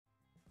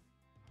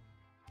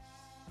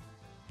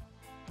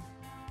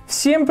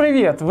Всем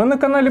привет! Вы на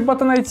канале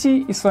Button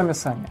IT и с вами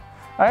Саня.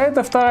 А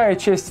это вторая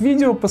часть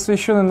видео,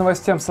 посвященная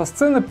новостям со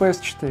сцены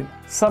PS4.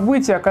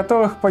 События, о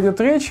которых пойдет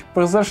речь,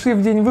 произошли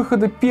в день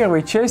выхода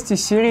первой части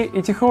серии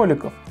этих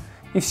роликов.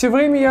 И все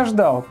время я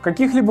ждал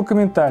каких-либо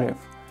комментариев.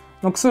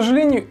 Но, к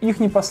сожалению, их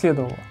не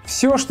последовало.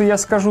 Все, что я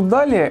скажу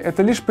далее,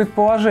 это лишь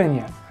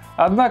предположения.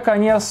 Однако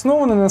они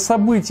основаны на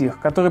событиях,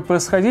 которые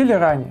происходили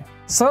ранее.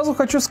 Сразу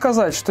хочу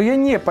сказать, что я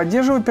не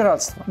поддерживаю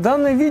пиратство.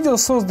 Данное видео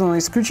создано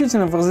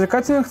исключительно в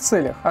развлекательных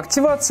целях.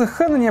 Активация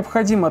хэна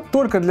необходима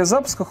только для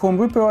запуска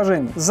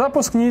Homebrew-приложений.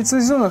 Запуск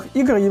нелицензионных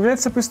игр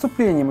является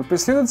преступлением и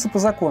преследуется по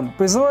закону.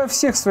 Призываю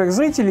всех своих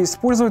зрителей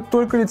использовать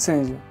только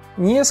лицензию.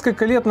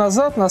 Несколько лет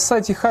назад на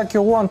сайте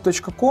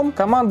hacker1.com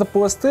команда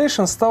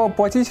PlayStation стала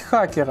платить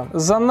хакерам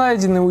за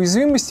найденные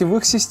уязвимости в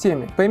их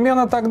системе.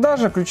 Примерно тогда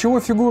же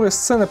ключевой фигурой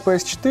сцены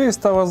PS4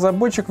 стал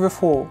разработчик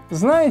theflow0.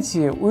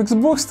 Знаете, у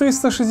Xbox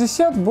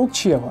 360 был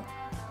Чева,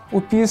 у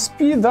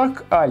PSP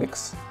Dark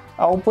Alex,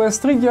 а у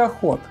PS3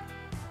 Диоход.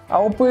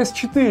 А у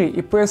PS4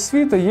 и PS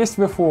Vita есть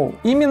theflow0.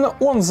 Именно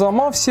он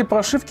взломал все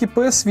прошивки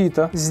PS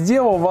Vita,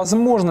 сделал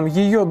возможным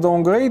ее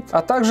даунгрейд,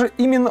 а также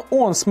именно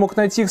он смог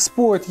найти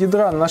эксплойт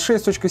ядра на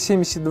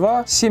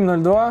 6.72,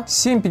 7.02,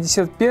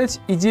 7.55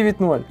 и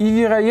 9.0. И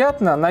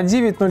вероятно на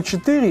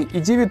 9.04 и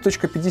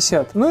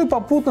 9.50. Ну и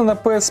попутно на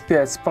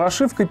PS5 с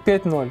прошивкой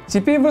 5.0.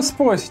 Теперь вы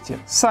спросите: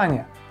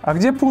 Саня, а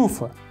где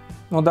пруфы?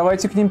 Ну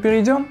давайте к ним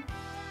перейдем.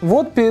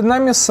 Вот перед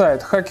нами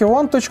сайт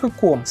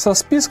hacker1.com со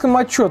списком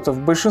отчетов,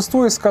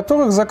 большинство из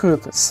которых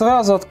закрыты.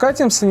 Сразу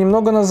откатимся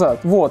немного назад.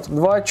 Вот,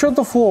 два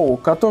отчета Flow,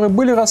 которые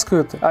были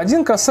раскрыты.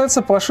 Один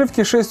касается прошивки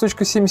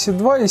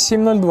 6.72 и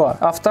 7.02,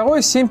 а второй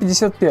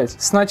 7.55.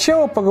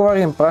 Сначала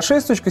поговорим про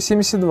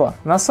 6.72.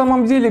 На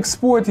самом деле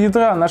эксплойт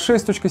ядра на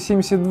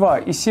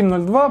 6.72 и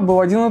 7.02 был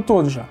один и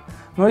тот же.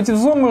 Но эти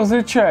взломы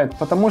различают,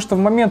 потому что в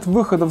момент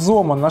выхода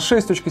взлома на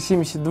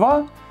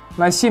 6.72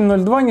 на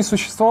 7.02 не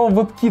существовал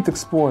WebKit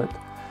эксплойт.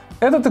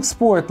 Этот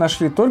эксплойт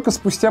нашли только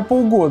спустя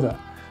полгода,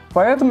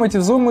 поэтому эти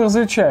взломы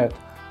различают,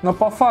 но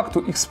по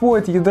факту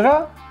эксплойт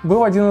ядра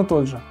был один и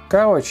тот же.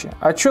 Короче,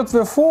 отчет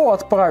theflow0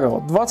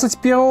 отправил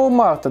 21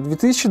 марта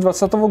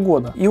 2020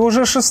 года, и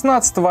уже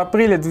 16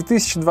 апреля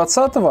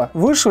 2020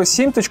 вышло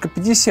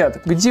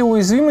 7.50, где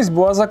уязвимость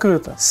была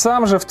закрыта.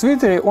 Сам же в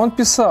Твиттере он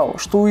писал,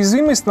 что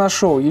уязвимость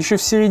нашел еще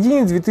в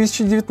середине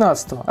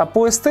 2019, а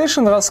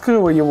PlayStation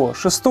раскрыла его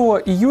 6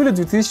 июля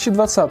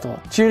 2020.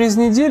 Через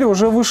неделю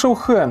уже вышел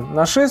хэн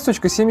на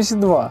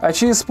 6.72, а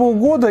через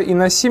полгода и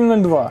на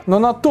 7.02, но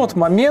на тот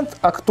момент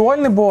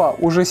актуальной была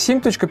уже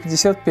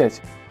 7.55.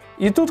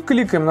 И тут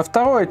кликаем на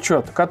второй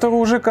отчет, который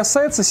уже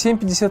касается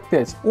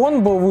 7.55.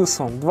 Он был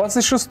выслан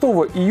 26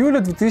 июля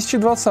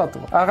 2020,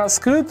 а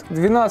раскрыт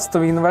 12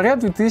 января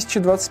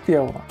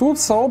 2021. Тут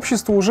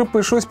сообществу уже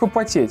пришлось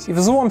попотеть, и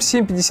взлом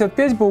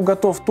 7.55 был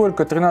готов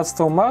только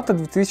 13 марта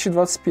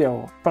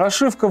 2021.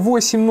 Прошивка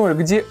 8.0,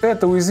 где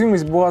эта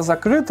уязвимость была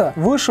закрыта,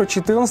 вышла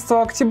 14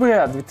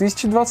 октября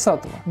 2020.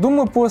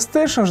 Думаю,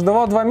 PlayStation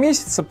ждала 2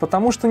 месяца,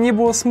 потому что не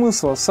было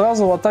смысла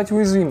сразу латать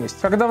уязвимость,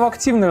 когда в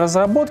активной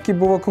разработке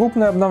было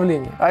крупное обновление.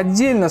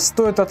 Отдельно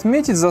стоит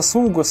отметить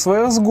заслугу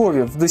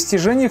Своерсгови в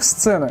достижениях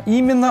сцены.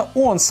 Именно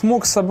он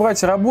смог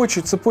собрать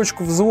рабочую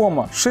цепочку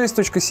взлома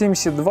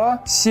 6.72,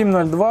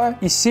 7.02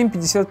 и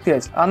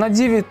 7.55. А на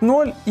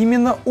 9.0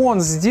 именно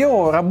он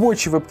сделал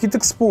рабочий WebKit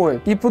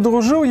эксплойт и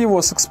подружил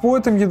его с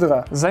эксплойтом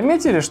ядра.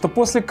 Заметили, что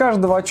после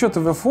каждого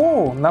отчета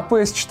theflow0 на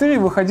PS4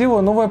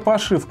 выходила новая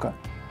прошивка?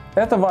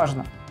 Это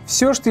важно.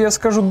 Все, что я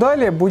скажу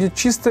далее, будет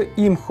чисто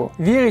имхо.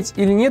 Верить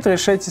или нет,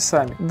 решайте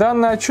сами.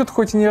 Данный отчет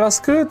хоть и не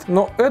раскрыт,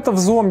 но это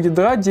взлом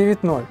ядра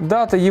 9.0.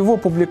 Дата его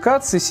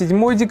публикации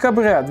 7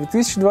 декабря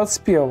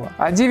 2021,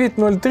 а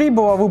 9.03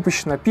 была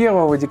выпущена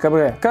 1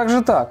 декабря. Как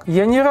же так?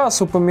 Я не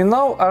раз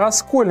упоминал о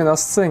расколе на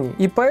сцене,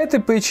 и по этой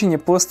причине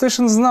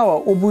PlayStation знала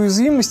об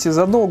уязвимости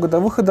задолго до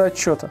выхода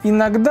отчета.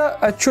 Иногда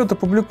отчеты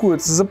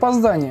публикуются с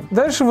запозданием.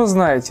 Дальше вы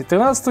знаете,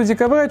 13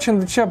 декабря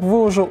Чендачап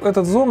выложил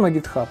этот взлом на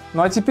GitHub.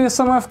 Ну а теперь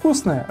самое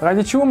вкусное,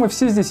 ради чего мы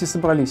все здесь и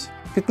собрались.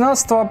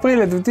 15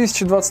 апреля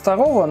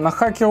 2022 на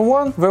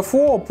HackerOne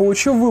theflow0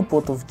 получил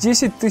выплату в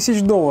 $10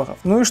 тысяч.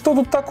 Ну и что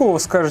тут такого,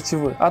 скажете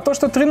вы? А то,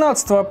 что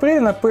 13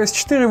 апреля на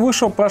PS4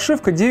 вышла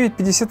прошивка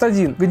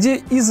 9.51, где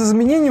из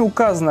изменений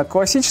указана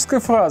классическая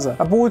фраза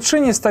об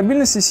улучшении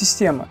стабильности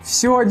системы.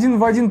 Все один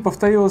в один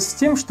повторилось с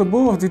тем, что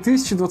было в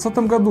 2020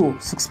 году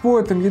с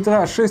эксплойтом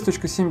ядра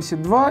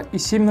 6.72 и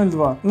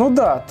 7.02. Ну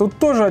да, тут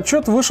тоже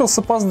отчет вышел с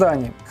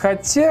опозданием.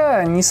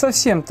 Хотя не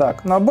совсем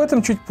так, но об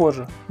этом чуть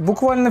позже.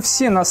 Буквально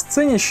все на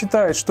сцене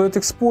считают, что это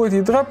эксплойт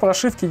ядра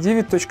прошивки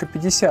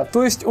 9.50,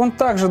 то есть он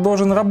также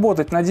должен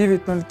работать на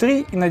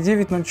 9.03 и на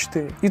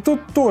 9.04. И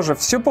тут тоже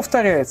все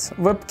повторяется.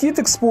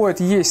 WebKit эксплойт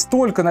есть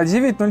только на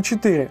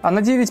 9.04, а на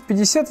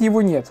 9.50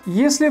 его нет.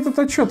 Если этот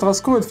отчет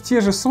раскроет в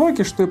те же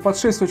сроки, что и под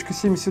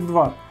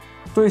 6.72,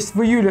 то есть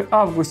в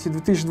июле-августе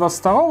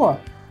 2022,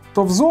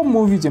 то взлом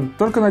мы увидим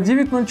только на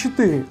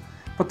 9.04,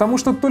 потому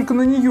что только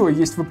на нее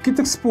есть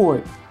WebKit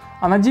эксплойт,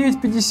 а на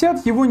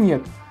 9.50 его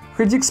нет.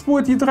 Хоть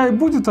эксплойт ядра и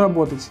будет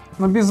работать,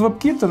 но без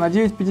WebKit на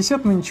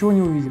 9.50 мы ничего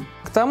не увидим.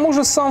 К тому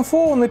же сам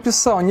theflow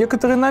написал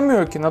некоторые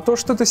намеки на то,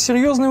 что это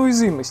серьезная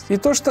уязвимость, и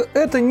то, что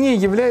это не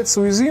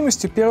является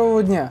уязвимостью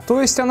первого дня.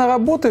 То есть она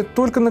работает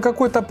только на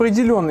какой-то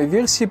определенной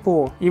версии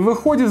ПО. И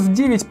выходит в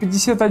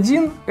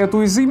 9.51 эта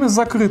уязвимость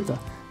закрыта.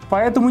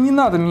 Поэтому не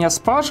надо меня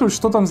спрашивать,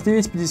 что там с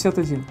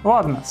 9.51.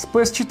 Ладно, с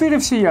PS4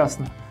 все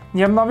ясно.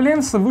 Не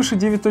обновляемся выше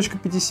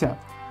 9.50.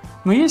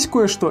 Но есть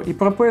кое-что и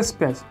про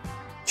PS5.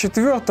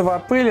 4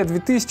 апреля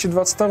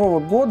 2022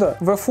 года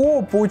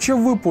theflow получил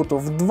выплату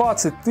в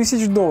 $20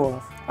 тысяч.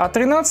 А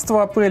 13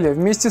 апреля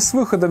вместе с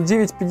выходом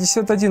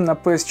 9.51 на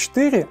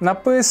PS4 на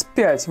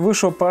PS5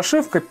 вышла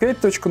прошивка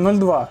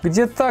 5.02,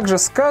 где также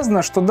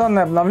сказано, что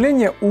данное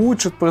обновление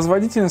улучшит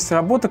производительность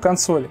работы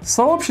консоли.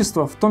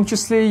 Сообщество, в том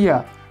числе и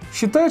я,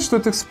 считает, что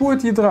это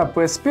эксплойт ядра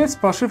PS5 с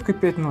прошивкой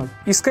 5.0.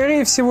 И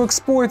скорее всего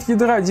эксплойт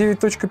ядра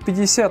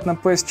 9.50 на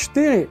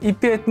PS4 и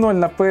 5.0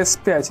 на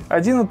PS5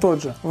 один и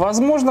тот же.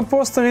 Возможно,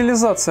 просто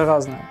реализация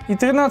разная. И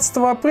 13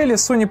 апреля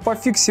Sony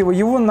пофиксила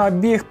его на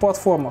обеих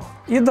платформах.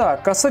 И да,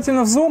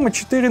 касательно взлома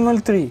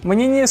 4.0.3.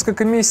 Мне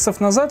несколько месяцев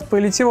назад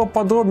прилетела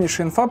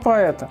подробнейшая инфа про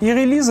это. И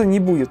релиза не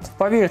будет.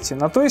 Поверьте,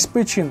 на то есть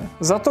причины.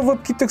 Зато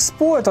WebKit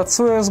Exploit от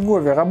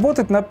CSGO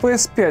работает на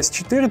PS5 с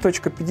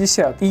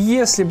 4.50. И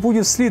если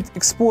будет слит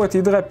эксплойт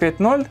ядра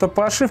 5.0, то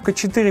прошивка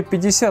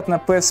 4.50 на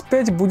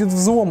PS5 будет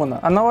взломана.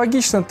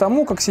 Аналогично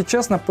тому, как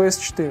сейчас на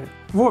PS4.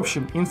 В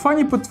общем, инфа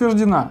не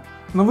подтверждена.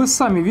 Но вы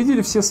сами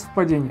видели все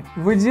совпадения.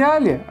 В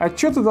идеале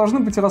отчеты должны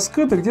быть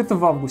раскрыты где-то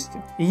в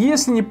августе. И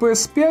если не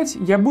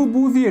PS5, я был бы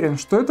уверен,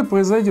 что это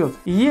произойдет.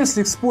 И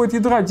если эксплойт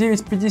ядра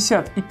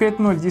 9.50 и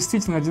 5.0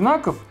 действительно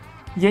одинаков,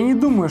 я не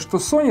думаю, что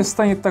Sony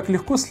станет так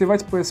легко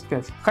сливать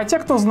PS5. Хотя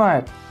кто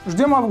знает,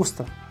 ждем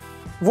августа.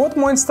 Вот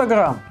мой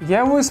Instagram,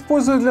 я его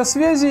использую для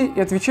связи и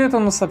отвечаю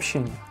там на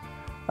сообщения.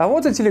 А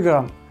вот и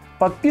Telegram,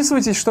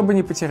 подписывайтесь, чтобы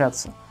не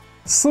потеряться.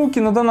 Ссылки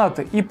на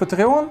донаты и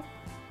Patreon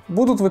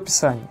будут в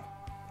описании.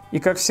 И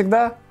как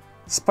всегда,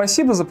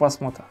 спасибо за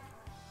просмотр.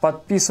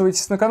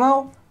 Подписывайтесь на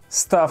канал,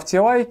 ставьте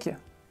лайки.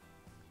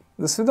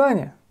 До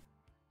свидания.